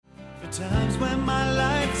Times when my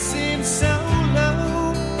life seems so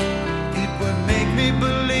low, it would make me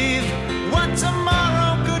believe what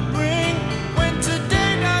tomorrow could bring when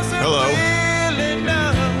today doesn't really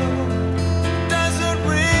know. Doesn't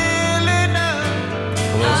really know.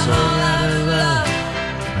 Hello, I'm sir. all out of love.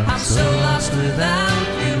 I'm so lost without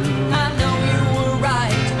you. I know you were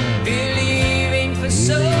right, believing for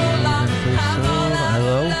so long. I'm all out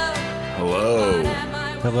of love. Hello.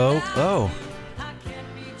 Hello? Oh.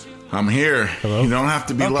 I'm here. Hello? You don't have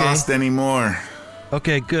to be Okay. lost anymore.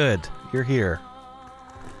 Okay, good. You're here.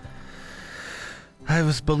 I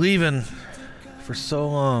was believing for so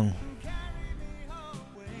long.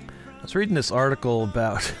 I was reading this article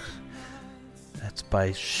about... It's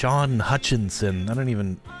by Sean Hutchinson. I don't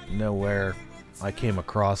even know where I came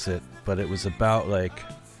across it, but it was about, like,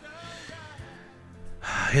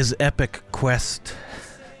 his epic quest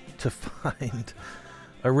to find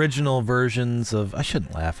original versions of... I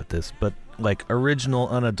shouldn't laugh at this, but, like, original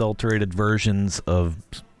unadulterated versions of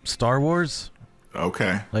Star Wars.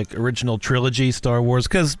 Okay. Like, original trilogy Star Wars,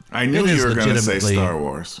 because I knew you were going to say Star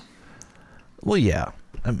Wars. Well, yeah.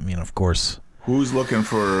 I mean, of course. Who's looking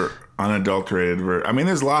for unadulterated I mean,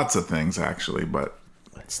 there's lots of things, actually, but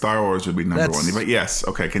Star Wars would be number one. But yes,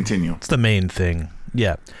 okay, continue. It's the main thing.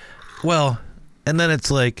 Yeah. Well, and then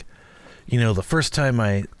it's like, you know, the first time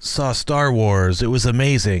I saw Star Wars, it was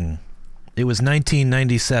amazing. It was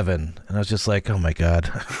 1997, and I was just like, oh my God.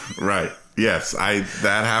 Right. Yes,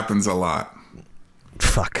 that happens a lot.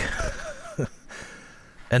 Fuck.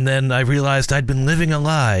 And then I realized I'd been living a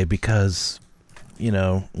lie because, you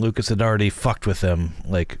know, Lucas had already fucked with them,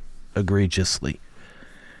 like, egregiously.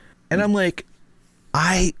 And I'm like,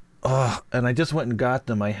 and I just went and got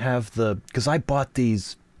them. I have because I bought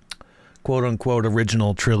these quote-unquote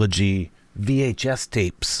original trilogy VHS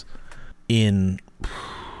tapes in,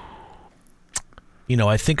 you know,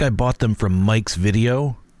 I think I bought them from Mike's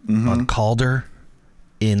Video on Calder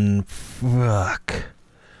in,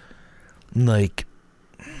 like,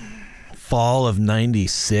 fall of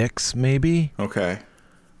 96, maybe. Okay.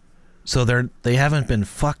 So they haven't been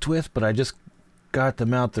fucked with, but I just got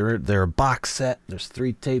them out. They're a box set. There's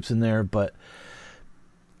 3 tapes in there, but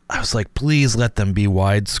I was like, please let them be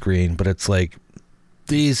widescreen. But it's like,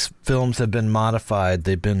 these films have been modified.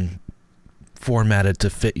 They've been formatted to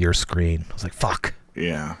fit your screen. I was like, fuck.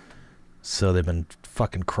 Yeah. So they've been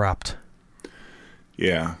fucking cropped.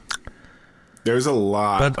 Yeah. There's a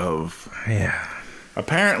lot of... Yeah.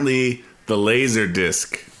 Apparently, the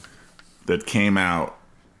Laserdisc that came out,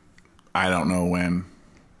 I don't know when,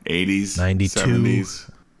 80s, 92.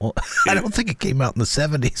 70s. Well, I don't think it came out in the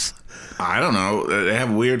 70s. I don't know. They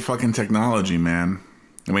have weird fucking technology, man.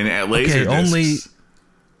 I mean, at Laserdiscs... Okay,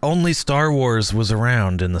 only Star Wars was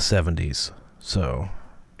around in the 70s, so...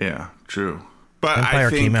 Yeah, true. But Empire I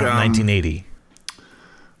think, came out in 1980.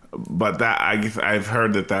 But that I've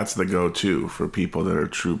heard that's the go-to for people that are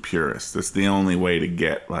true purists. It's the only way to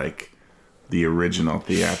get, like, the original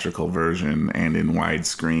theatrical version and in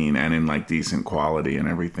widescreen and in, like, decent quality and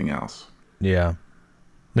everything else. Yeah.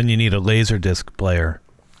 Then you need a Laserdisc player.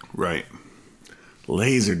 Right.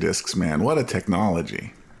 Laserdiscs, man. What a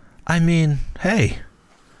technology. I mean, hey.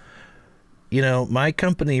 You know, my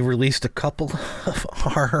company released a couple of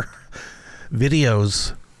our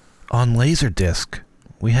videos on Laserdisc.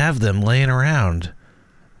 We have them laying around.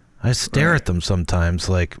 I stare at them sometimes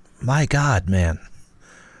like, my God, man.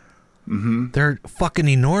 Mm-hmm. They're fucking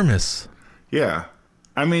enormous. Yeah.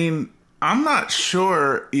 I mean, I'm not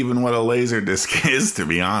sure even what a Laserdisc is, to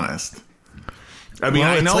be honest. I mean,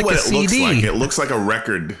 Well, I it's know like what a it looks CD. like. It looks like a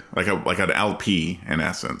record, like an LP in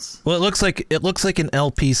essence. Well, it looks like an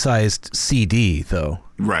LP-sized CD, though.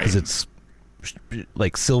 Right. Because it's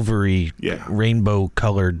like silvery, Yeah.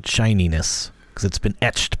 rainbow-colored shininess. Because it's been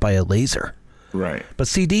etched by a laser. Right. But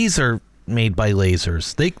CDs are made by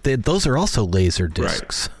lasers. Those are also laser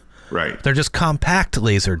discs. Right. They're just compact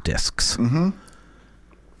laser discs. Mm-hmm.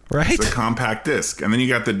 Right? It's a compact disc. And then you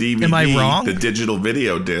got the DVD, Am I wrong? the digital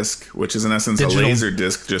video disc, which is in essence a Digital- laser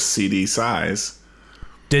disc, just CD size.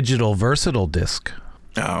 Digital versatile disc.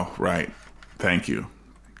 Oh, right. Thank you.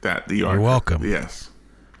 You're welcome. Yes.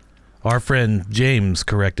 Our friend James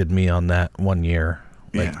corrected me on that one year,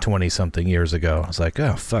 like Yeah. 20-something years ago. I was like,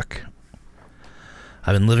 oh, fuck.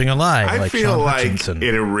 I've been living a lie. I like feel Sean like Hutchinson.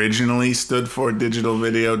 it originally stood for digital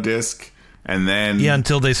video disc, and then Yeah,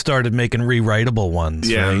 until they started making rewritable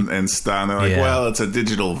ones, right? and they're like, Yeah. well, it's a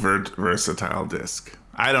digital versatile disc.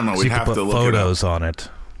 I don't know. So We'd you have could to put look photos it up. on it.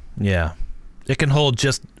 Yeah. It can hold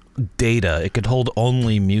just data. It could hold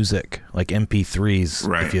only music, like MP3s,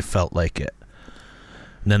 Right. if you felt like it.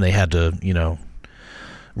 And then they had to,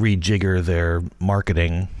 rejigger their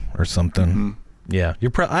marketing or something. Yeah,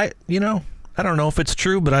 you're I don't know if it's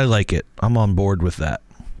true, but I like it. I'm on board with that.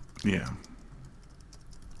 Yeah.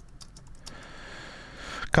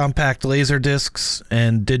 Compact laser discs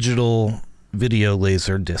and digital video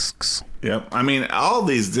laser discs. Yep. I mean, all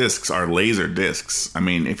these discs are laser discs. I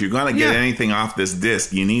mean, if you're going to get anything off this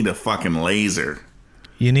disc, you need a fucking laser.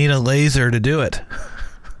 You need a laser to do it.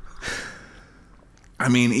 I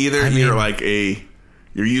mean, either you're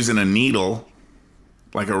you're using a needle,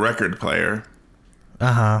 like a record player.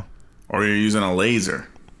 Uh-huh. Or you're using a laser.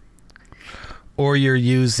 Or you're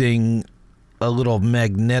using a little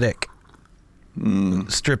magnetic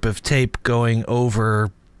strip of tape going over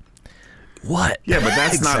what? Yeah, but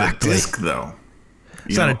that's exactly. not a disc, though.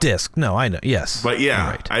 It's not a disc. No, I know. Yes. But yeah,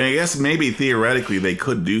 right. I guess maybe theoretically they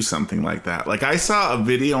could do something like that. Like I saw a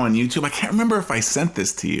video on YouTube. I can't remember if I sent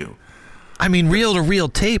this to you. I mean, reel-to-reel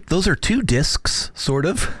tape, those are two discs, sort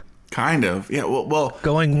of. Kind of. Yeah, well...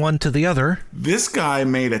 Going one to the other. This guy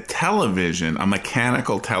made a television, a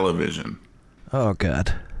mechanical television. Oh,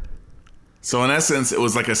 God. So in essence, it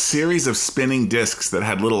was like a series of spinning discs that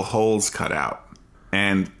had little holes cut out.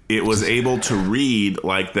 And it was able to read,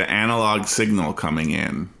 like, the analog signal coming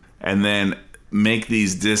in. And then make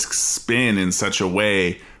these discs spin in such a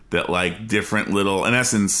way that, like, different little... In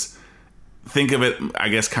essence... Think of it, I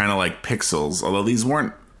guess, kind of like pixels. Although these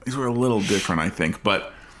were a little different, I think.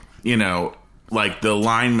 But, you know, like the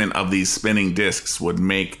alignment of these spinning discs would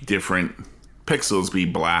make different pixels be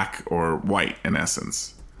black or white, in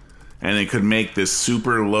essence. And it could make this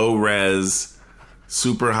super low res,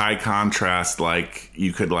 super high contrast, like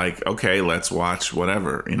you could like, okay, let's watch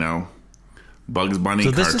whatever, you know, Bugs Bunny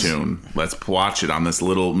cartoon. Let's watch it on this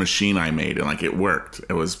little machine I made, and like it worked.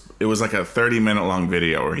 It was like a 30-minute long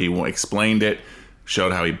video where he explained it,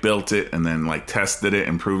 showed how he built it, and then like tested it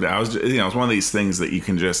and proved it. It's one of these things that you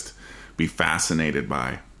can just be fascinated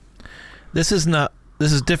by. This is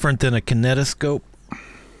different than a kinetoscope.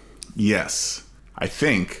 Yes, I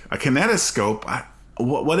think a kinetoscope.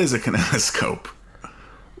 What is a kinetoscope?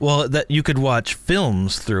 Well, that you could watch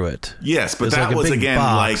films through it. Yes, but that was again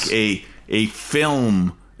box. Like a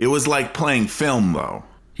film. It was like playing film, though.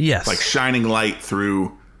 Yes. Like shining light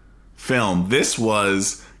through film. This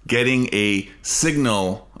was getting a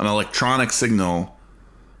signal, an electronic signal.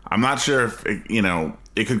 I'm not sure if,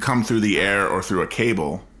 it could come through the air or through a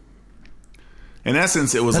cable. In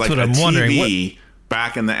essence, it was That's like what a I'm TV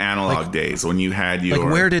back in the analog days when you had your...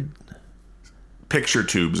 Like where did... picture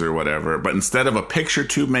tubes or whatever. But instead of a picture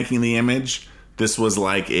tube making the image, this was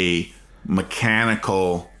like a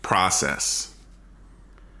mechanical process.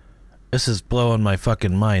 This is blowing my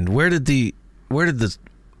fucking mind. Where did the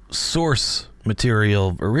source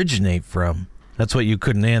material originate from? That's what you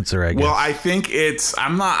couldn't answer, I guess. Well, I think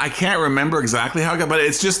I can't remember exactly how it got, but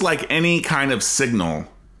it's just like any kind of signal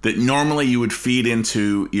that normally you would feed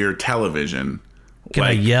into your television. Can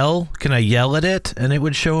I yell? Can I yell at it and it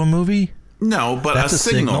would show a movie? No, but That's a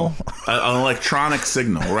signal. An electronic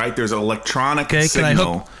signal, right? There's an electronic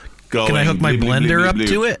signal going. Can I hook my blender up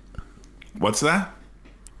to it? What's that?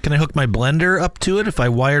 Can I hook my blender up to it if I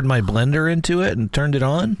wired my blender into it and turned it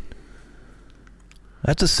on?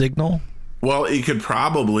 That's a signal. Well, you could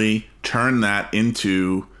probably turn that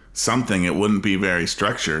into something. It wouldn't be very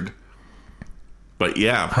structured. But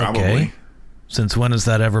yeah, probably. Okay. Since when has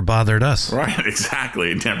that ever bothered us? Right, exactly.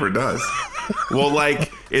 It never does. Well,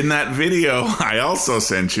 like in that video I also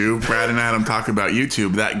sent you, Brad and Adam talk about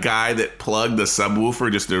YouTube, that guy that plugged the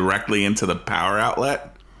subwoofer just directly into the power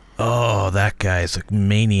outlet. Oh, that guy's a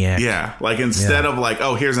maniac. Yeah, like instead of like,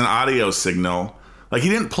 oh, here's an audio signal. Like he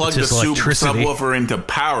didn't plug the subwoofer in to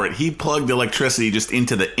power it. He plugged electricity just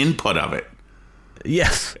into the input of it.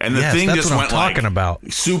 Yes. And the thing just went talking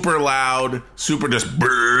about. Super loud, super just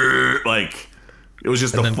brrr, like it was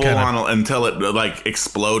just a full on until it like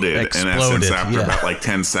exploded in essence after about like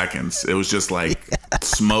 10 seconds. It was just like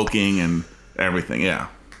smoking and everything. Yeah.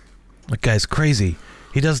 That guy's crazy.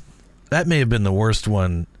 That may have been the worst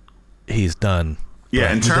one he's done.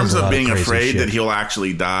 Yeah, in terms of being afraid that he'll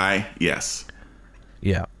actually die, yes.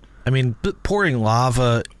 Yeah. I mean, pouring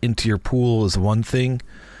lava into your pool is one thing.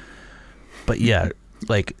 But yeah,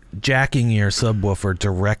 like jacking your subwoofer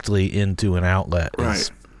directly into an outlet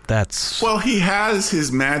is... That's... Well, he has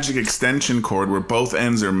his magic extension cord where both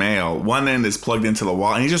ends are male. One end is plugged into the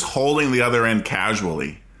wall, and he's just holding the other end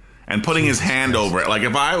casually and putting his hand over it. Like,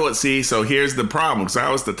 if I would see, so here's the problem, because I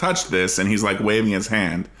was to touch this, and he's, like, waving his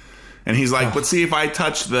hand. And he's like, but see, if I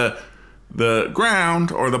touch the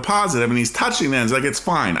ground or the positive, and he's touching them, he's like, it's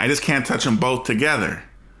fine. I just can't touch them both together.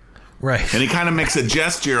 Right. And he kind of makes a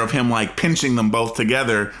gesture of him, like, pinching them both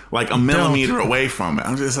together, like a millimeter away from it.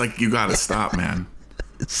 I'm just like, you got to stop, man.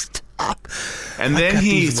 And then got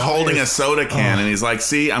he's these holding a wires. soda can, and he's like,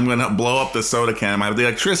 see, I'm going to blow up the soda can. The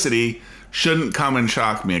electricity shouldn't come and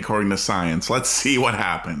shock me, according to science. Let's see what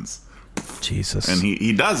happens. Jesus. And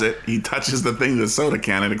he does it. He touches the thing, the soda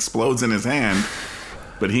can. It explodes in his hand.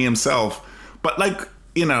 But he himself... But, like,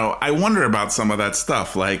 you know, I wonder about some of that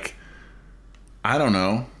stuff. Like, I don't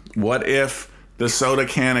know. What if the soda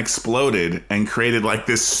can exploded and created, like,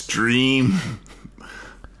 this stream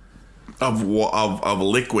of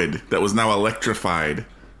liquid that was now electrified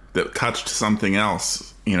that touched something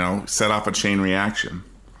else, you know, set off a chain reaction?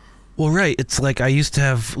 Well, right. It's like I used to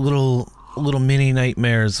have little mini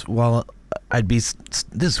nightmares while I'd be... This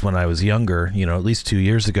is when I was younger, you know, at least 2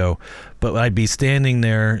 years ago. But I'd be standing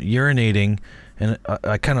there urinating, and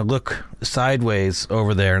I kind of look sideways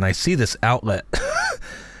over there, and I see this outlet.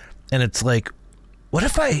 And it's like, what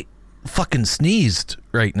if I fucking sneezed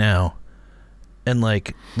right now? And,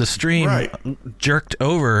 like, the stream jerked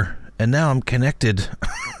over, and now I'm connected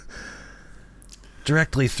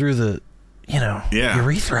directly through the, you know,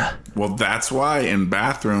 urethra. Well, that's why in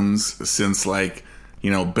bathrooms, since, like,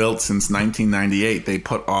 you know, built since 1998, they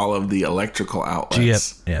put all of the electrical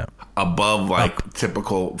outlets above, like,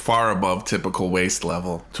 far above typical waist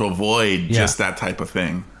level to avoid just that type of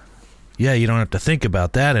thing. Yeah, you don't have to think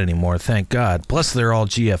about that anymore, thank God. Plus, they're all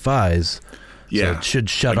GFIs, so it should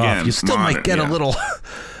shut off. You still might get a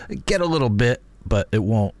little bit, but it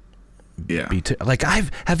won't be like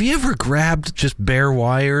have you ever grabbed just bare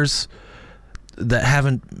wires that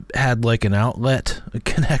haven't had like an outlet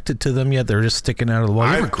connected to them yet? They're just sticking out of the wall.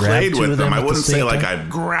 I've played with them. I wouldn't say like I've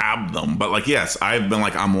grabbed them, but like, yes, I've been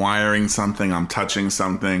like, I'm wiring something, I'm touching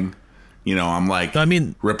something, you know, I'm like,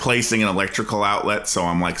 replacing an electrical outlet. So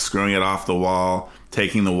I'm like screwing it off the wall,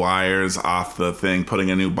 taking the wires off the thing, putting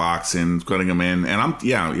a new box in, putting them in. And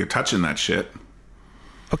you're touching that shit.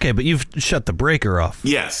 Okay, but you've shut the breaker off.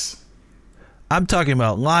 Yes. I'm talking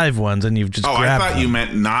about live ones, and you've just grabbed I thought them. You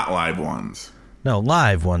meant not live ones. No,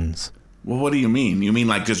 live ones. Well, what do you mean? You mean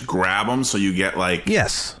like just grab them so you get like...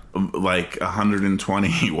 Yes. Like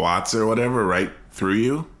 120 watts or whatever right through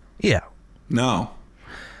you? Yeah. No.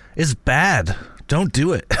 It's bad. Don't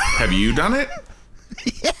do it. Have you done it?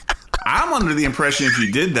 Yeah. I'm under the impression if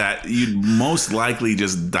you did that, you'd most likely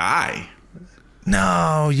just die.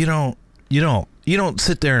 No, you don't. You don't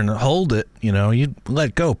sit there and hold it, you know. You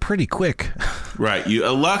let go pretty quick. Right.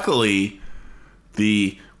 Luckily,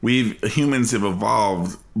 humans have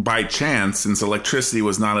evolved by chance, since electricity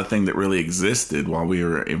was not a thing that really existed while we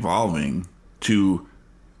were evolving, to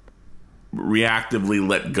reactively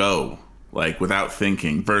let go, like without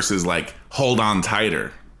thinking, versus like hold on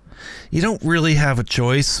tighter. You don't really have a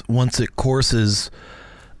choice once it courses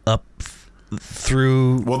up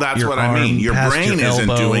through. Well, that's what I mean. Your brain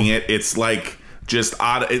isn't doing it. It's like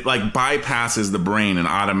it like bypasses the brain and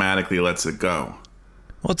automatically lets it go.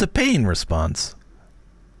 Well, it's a pain response.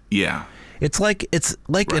 Yeah. It's like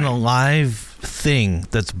an alive thing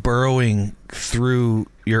that's burrowing through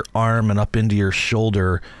your arm and up into your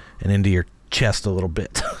shoulder and into your chest a little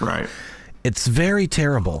bit. Right. It's very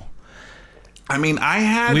terrible. I mean, I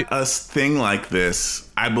had a thing like this.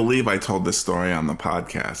 I believe I told this story on the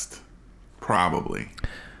podcast. Probably.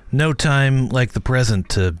 No time like the present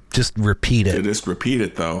to just repeat it. To just repeat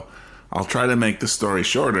it, though. I'll try to make the story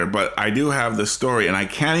shorter, but I do have the story, and I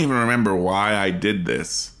can't even remember why I did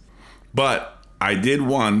this. But I did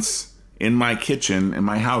once in my kitchen, in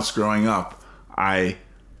my house growing up. I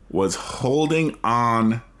was holding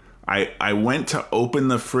on. I went to open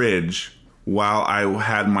the fridge while I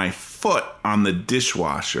had my foot on the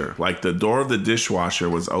dishwasher. Like the door of the dishwasher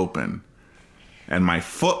was open, and my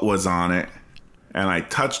foot was on it. And I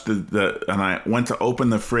touched and I went to open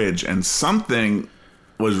the fridge, and something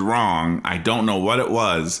was wrong. I don't know what it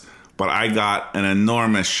was, but I got an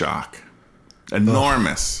enormous shock.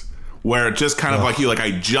 Enormous. Ugh. Where it just kind of like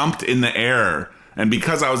I jumped in the air. And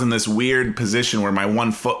because I was in this weird position where my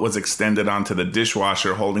one foot was extended onto the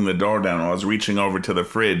dishwasher holding the door down while I was reaching over to the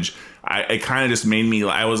fridge, it kind of just made me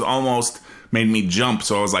jump.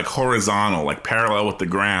 So I was like horizontal, like parallel with the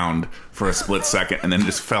ground for a split second, and then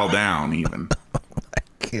just fell down even. Oh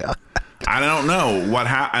my God. I don't know what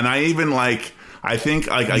happened. And I even I think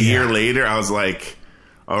a year later, I was like,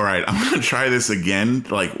 all right, I'm going to try this again.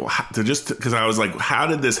 Like because I was like, how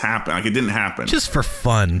did this happen? Like it didn't happen. Just for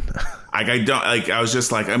fun. I was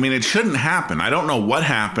just like, I mean, it shouldn't happen. I don't know what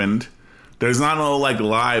happened. There's not no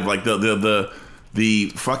live, like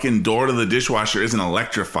the fucking door to the dishwasher isn't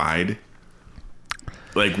electrified.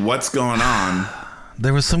 Like, what's going on?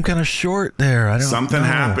 There was some kind of short there. I don't know. Something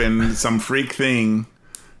happened, some freak thing.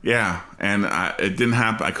 Yeah, and it didn't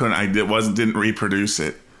happen. I didn't reproduce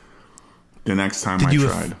it the next time I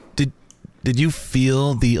tried. Did you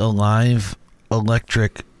feel the alive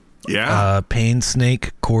electric pain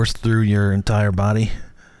snake course through your entire body?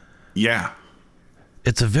 Yeah.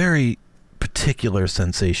 It's a very particular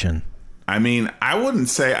sensation. I mean, I wouldn't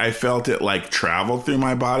say I felt it like travel through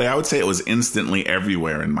my body. I would say it was instantly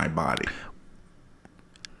everywhere in my body.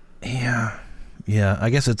 Yeah. Yeah, I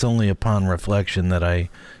guess it's only upon reflection that I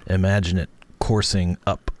imagine it coursing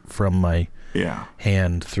up from my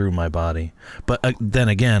hand through my body. But then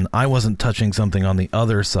again, I wasn't touching something on the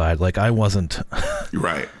other side. Like, I wasn't...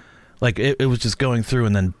 Right. Like, it was just going through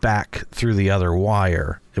and then back through the other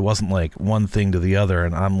wire. It wasn't like one thing to the other,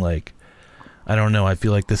 and I'm like... I don't know, I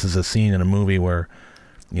feel like this is a scene in a movie where,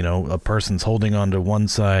 you know, a person's holding on to one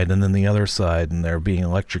side and then the other side, and they're being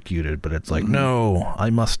electrocuted, but it's like, no,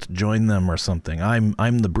 I must join them or something.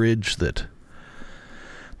 I'm the bridge that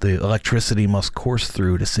the electricity must course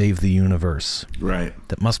through to save the universe. Right.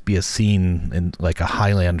 That must be a scene in like a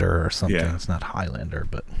Highlander or something. Yeah. It's not Highlander,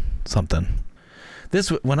 but something. This,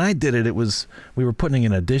 when I did it, we were putting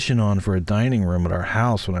an addition on for a dining room at our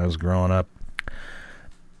house when I was growing up.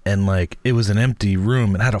 And like, it was an empty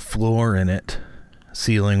room. It had a floor in it,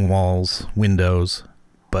 ceiling, walls, windows.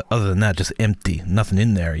 But other than that, just empty. Nothing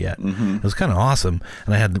in there yet. Mm-hmm. It was kind of awesome.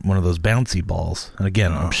 And I had one of those bouncy balls. And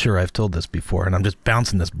again, I'm sure I've told this before. And I'm just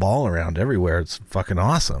bouncing this ball around everywhere. It's fucking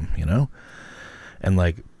awesome, you know? And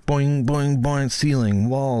like, boing, boing, boing, ceiling,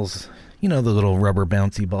 walls. You know, the little rubber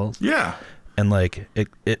bouncy balls? Yeah. And like,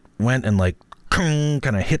 it went and like, kind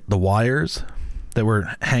of hit the wires that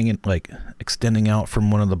were hanging, like, extending out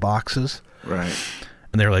from one of the boxes. Right.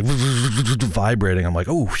 And they were like vibrating. I'm like,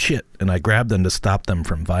 oh shit. And I grabbed them to stop them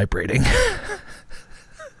from vibrating.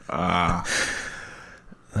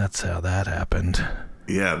 That's how that happened.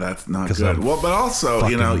 Yeah, that's not good. Well, but also,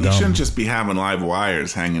 you know, you shouldn't just be having live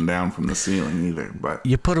wires hanging down from the ceiling either. But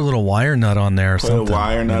you put a little wire nut on there or something. Put a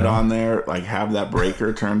wire nut on there, like have that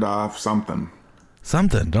breaker turned off, something.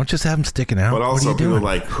 Something. Don't just have them sticking out. But also, people doing?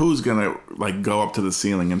 like, who's going to like go up to the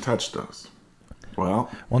ceiling and touch those?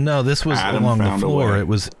 Well, no, this was Adam along the floor. It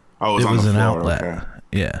was an floor, outlet. Okay.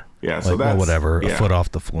 Yeah. Yeah, like, so that's... whatever, a foot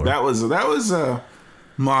off the floor. That was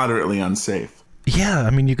moderately unsafe. Yeah,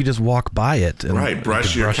 I mean, you could just walk by it. And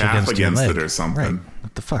brush your calf against it or something. Right.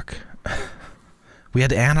 What the fuck? We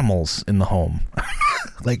had animals in the home.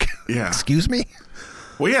 Like, excuse me?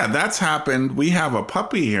 Well, yeah, that's happened. We have a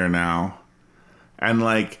puppy here now. And,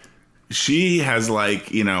 like, she has,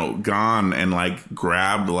 like, you know, gone and, like,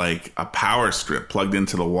 grabbed, like, a power strip plugged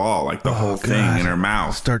into the wall, like the whole thing in her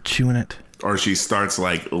mouth. Start chewing it. Or she starts,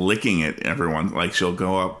 like, licking it, everyone. Like, she'll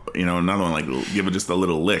go up, you know, another one, like, give it just a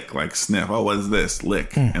little lick, like, sniff. Oh, what is this?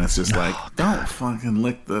 Lick. And it's just like, don't fucking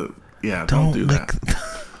lick the... Yeah, don't do that.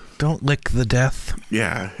 Don't lick the death.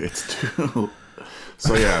 Yeah, it's too...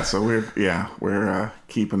 So we're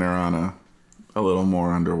keeping her on a little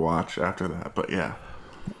more under watch after that, but yeah.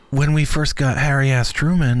 When we first got Harry S.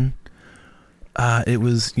 Truman, it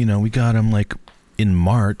was, you know, we got him like in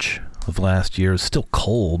March of last year. It was still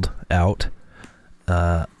cold out.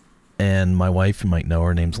 And my wife, you might know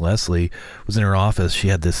her, name's Leslie, was in her office. She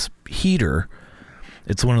had this heater.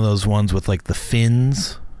 It's one of those ones with like the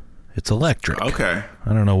fins. It's electric. Okay.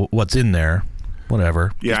 I don't know what's in there.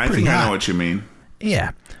 Whatever. Yeah, I think I know what you mean.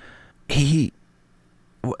 Yeah.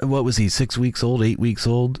 What was he, 6 weeks old, 8 weeks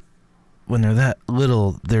old? When they're that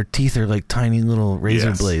little, their teeth are like tiny little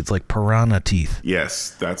razor blades, like piranha teeth.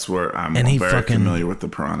 Yes, that's where I'm very familiar with the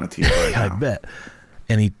piranha teeth right now. I bet.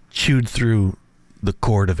 And he chewed through the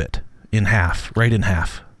cord of it in half, right in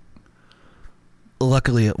half.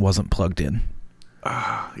 Luckily, it wasn't plugged in.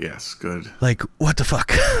 Ah, yes, good. Like, what the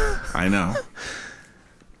fuck? I know.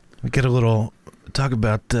 We get a little, talk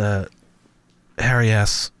about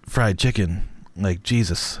Harry-ass fried chicken. Like,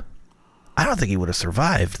 Jesus. I don't think he would have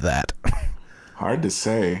survived that. Hard to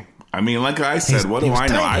say. I mean, like I said, what do I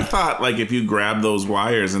know? I thought, like, if you grab those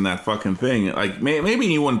wires in that fucking thing, like, maybe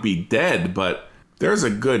you wouldn't be dead, but there's a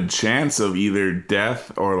good chance of either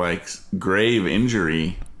death or, like, grave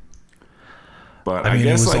injury. But I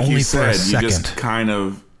guess, like you said, you just kind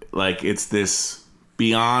of, like, it's this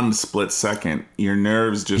beyond split second. Your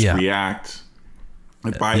nerves just react.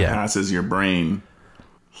 It bypasses your brain.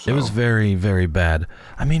 So. It was very, very bad.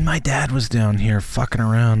 I mean, my dad was down here fucking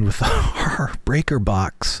around with our breaker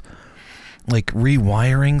box, like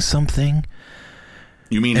rewiring something.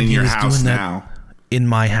 You mean in your house now? In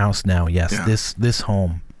my house now, yes. Yeah. This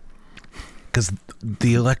home. Because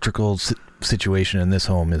the electrical situation in this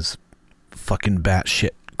home is fucking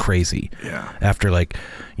batshit crazy. Yeah. After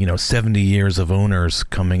 70 years of owners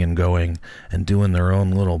coming and going and doing their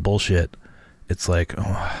own little bullshit, it's like,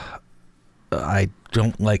 I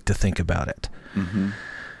don't like to think about it. Mm-hmm.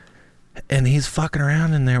 And he's fucking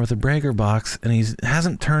around in there with a breaker box, and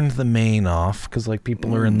hasn't turned the main off because like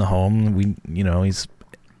people are in the home. He's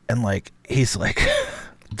like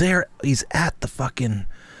there. He's at the fucking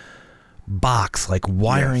box, like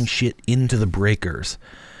wiring shit into the breakers,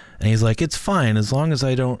 and he's like, "It's fine as long as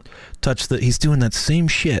I don't touch the." He's doing that same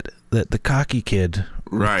shit that the cocky kid,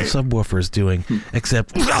 right, with the subwoofer is doing,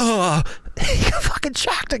 except he got fucking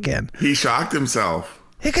shocked again. He shocked himself.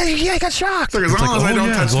 He got shocked. It's like, as long as I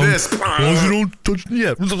don't touch this. As long as you don't touch,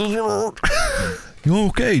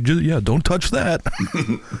 okay, don't touch that.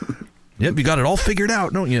 Yep, you got it all figured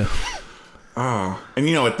out, don't you? Oh, and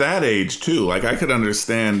at that age too, like I could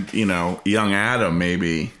understand, young Adam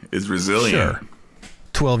maybe is resilient. Sure.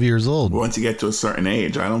 12 years old. Once you get to a certain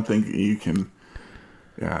age, I don't think you can.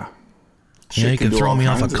 Yeah. You can do throw all me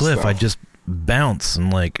off a kinds of cliff. stuff. I'd just bounce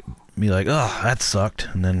and like be like, oh, that sucked,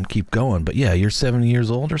 and then keep going. But yeah, you're 70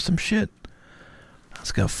 years old or some shit.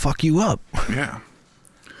 That's gonna fuck you up. Yeah.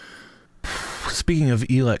 Speaking of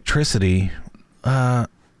electricity, and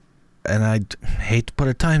I hate to put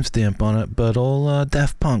a timestamp on it, but old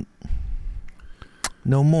Daft Punk,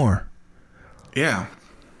 no more. Yeah.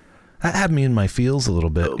 That had me in my feels a little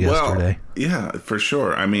bit yesterday. Yeah, for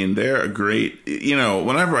sure. I mean, they're a great.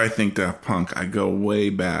 Whenever I think Daft Punk, I go way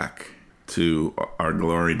back to our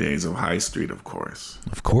glory days of High Street, of course.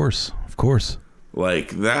 Of course. Like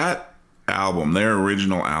that album, their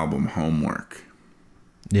original album, Homework.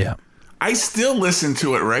 Yeah. I still listen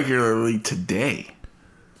to it regularly today.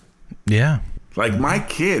 Yeah. Like my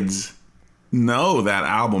kids know that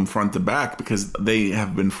album front to back because they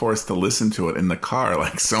have been forced to listen to it in the car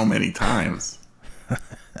like so many times.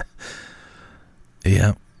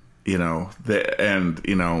 Yeah.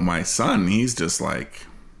 My son, he's just like,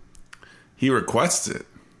 he requests it.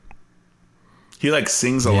 He like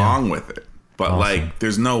sings along with it, but like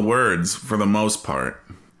there's no words for the most part.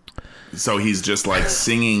 So he's just like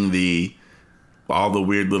singing all the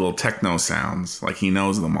weird little techno sounds. Like he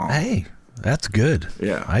knows them all. Hey, that's good.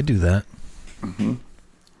 Yeah. I do that. Mm-hmm.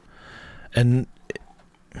 And,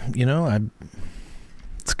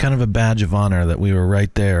 it's kind of a badge of honor that we were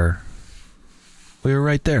right there.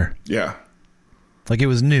 Yeah. Like it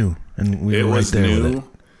was new, and we were right there with it.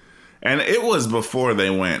 And it was before they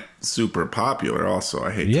went super popular also,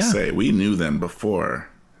 I hate to say. We knew them before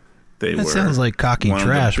they were. That sounds like cocky one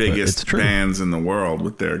trash, of the but it's biggest true. bands in the world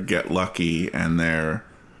with their Get Lucky and their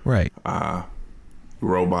Right.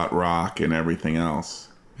 Robot Rock and everything else.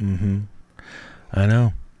 Mm-hmm. I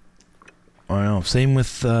know. Same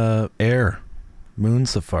with Air, Moon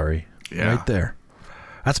Safari. Yeah. Right there.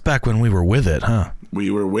 That's back when we were with it, huh?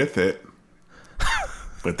 We were with it.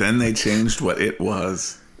 But then they changed what it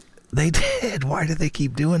was. They did. Why did they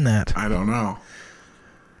keep doing that? I don't know,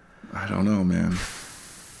 man.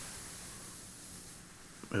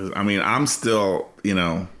 I mean, I'm still,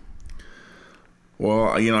 like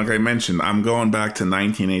I mentioned, I'm going back to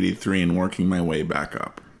 1983 and working my way back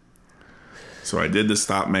up. So I did the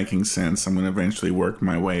Stop Making Sense. I'm going to eventually work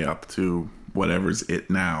my way up to whatever's it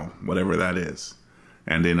now, whatever that is.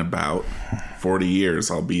 And in about 40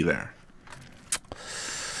 years, I'll be there.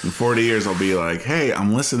 In 40 years, I'll be like, hey,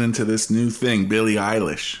 I'm listening to this new thing, Billie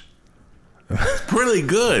Eilish. It's pretty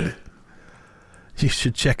good. You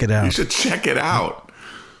should check it out. You should check it out.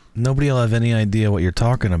 Nobody will have any idea what you're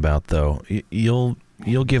talking about, though. You'll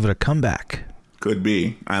give it a comeback. Could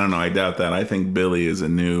be. I don't know. I doubt that. I think Billie is a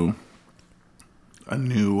new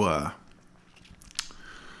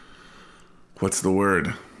what's the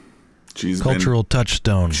word? Cultural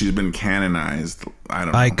touchstone. She's been canonized. I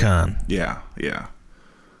don't know. Icon. Yeah.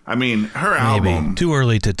 I mean, her Maybe. album. Too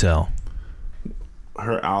early to tell.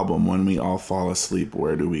 Her album, When We All Fall Asleep,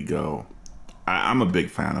 Where Do We Go? I'm a big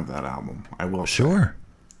fan of that album. I will say. Sure.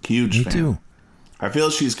 Huge Me fan. too. I feel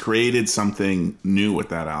she's created something new with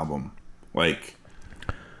that album. Like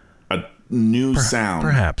a new sound.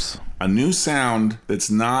 Perhaps. A new sound that's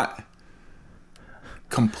not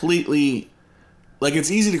completely... Like, it's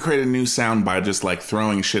easy to create a new sound by just, like,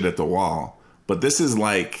 throwing shit at the wall. But this is,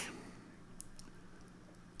 like...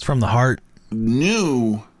 It's from the heart.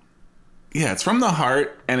 New... Yeah, it's from the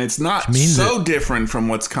heart, and it's not so different from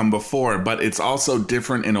what's come before, but it's also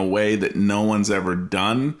different in a way that no one's ever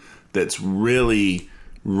done that's really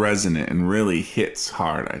resonant and really hits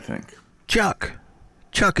hard, I think. Chuck,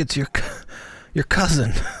 it's your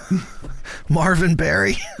cousin, Marvin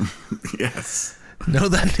Berry. Yes. Know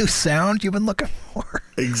that new sound you've been looking for?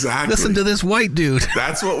 Exactly. Listen to this white dude.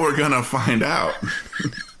 That's what we're going to find out.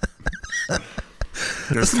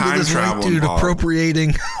 There's time this travel white dude involved.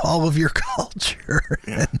 appropriating all of your culture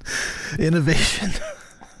and innovation.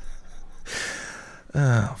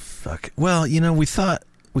 Oh, fuck. Well, we thought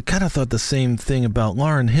we kind of thought the same thing about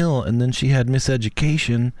Lauryn Hill, and then she had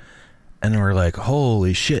Miseducation, and we're like,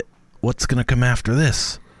 holy shit, what's gonna come after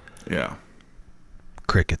this? Yeah.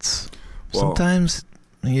 Crickets. Well, Sometimes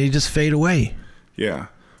you just fade away. Yeah.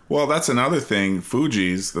 Well, that's another thing.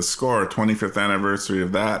 Fugees, the score, 25th anniversary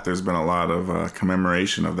of that. There's been a lot of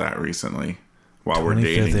commemoration of that recently while we're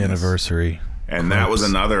dating. 25th anniversary. And that was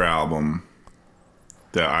another album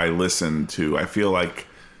that I listened to. I feel like,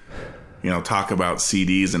 talk about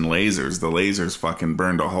CDs and lasers. The lasers fucking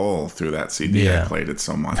burned a hole through that CD. Yeah. I played it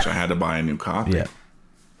so much. I had to buy a new copy. Yeah.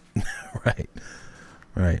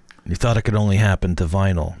 Right. You thought it could only happen to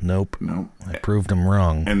vinyl. Nope. I proved them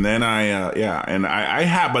wrong. And then I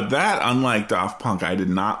had, but that, unlike Daft Punk, I did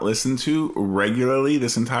not listen to regularly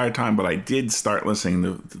this entire time, but I did start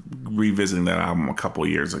revisiting that album a couple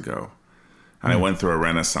years ago. And I went through a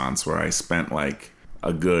renaissance where I spent like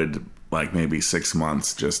a good, maybe 6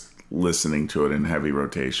 months just listening to it in heavy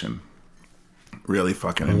rotation. Really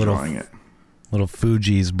fucking enjoying it. Little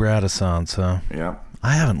Fugees Bradissance, huh? Yep.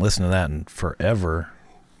 I haven't listened to that in forever.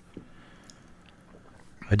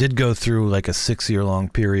 I did go through like a 6-year-long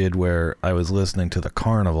period where I was listening to the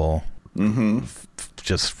Carnival,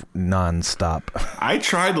 just nonstop. I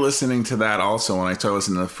tried listening to that also when I started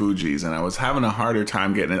listening to the Fugees, and I was having a harder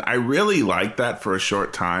time getting it. I really liked that for a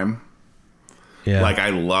short time. Yeah,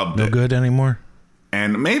 I loved it. No good anymore.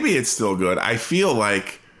 And maybe it's still good. I feel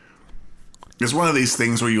like it's one of these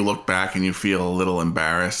things where you look back and you feel a little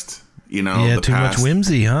embarrassed. Yeah, too much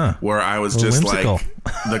whimsy, huh? Where I was just whimsical.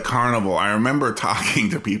 The Carnival. I remember talking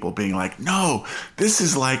to people being like, no, this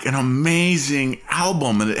is like an amazing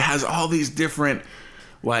album. And it has all these different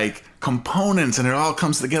components and it all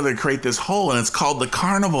comes together to create this whole. And it's called the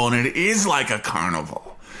Carnival. And it is like a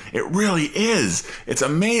carnival. It really is. It's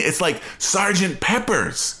amazing. It's like Sgt.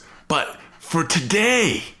 Pepper's, but for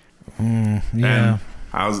today. Yeah.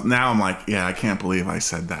 And I'm like, yeah, I can't believe I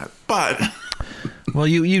said that. But... Well,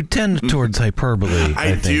 you tend towards hyperbole.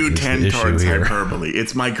 I do tend towards hyperbole.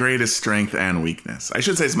 It's my greatest strength and weakness. I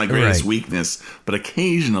should say it's my greatest weakness, but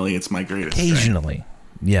occasionally it's my greatest strength.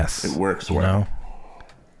 Yes. It works well.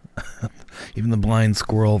 Even the blind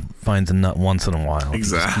squirrel finds a nut once in a while.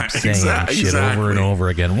 Exactly. Just saying shit over and over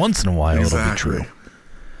again. Once in a while it'll be true.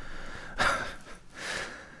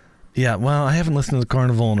 Yeah, well, I haven't listened to the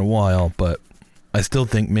Carnival in a while, but I still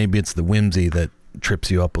think maybe it's the whimsy that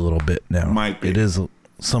trips you up a little bit now. Might be. It is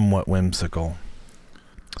somewhat whimsical.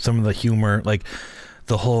 Some of the humor,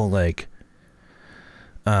 the whole gag,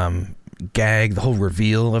 the whole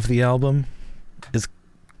reveal of the album is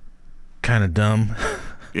kind of dumb.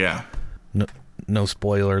 Yeah. No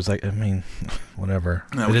spoilers. I mean, whatever.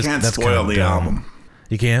 No, we can't spoil the album.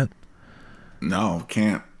 You can't? No,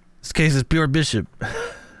 can't. This case is pure Bishop.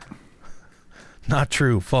 Not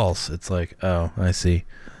true. False. It's like, oh, I see.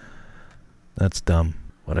 That's dumb.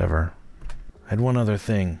 Whatever. I had one other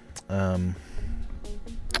thing. And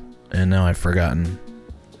now I've forgotten.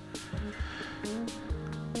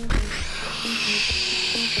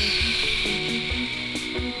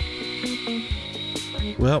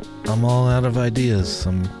 Well, I'm all out of ideas.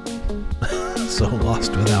 I'm so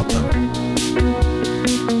lost without them.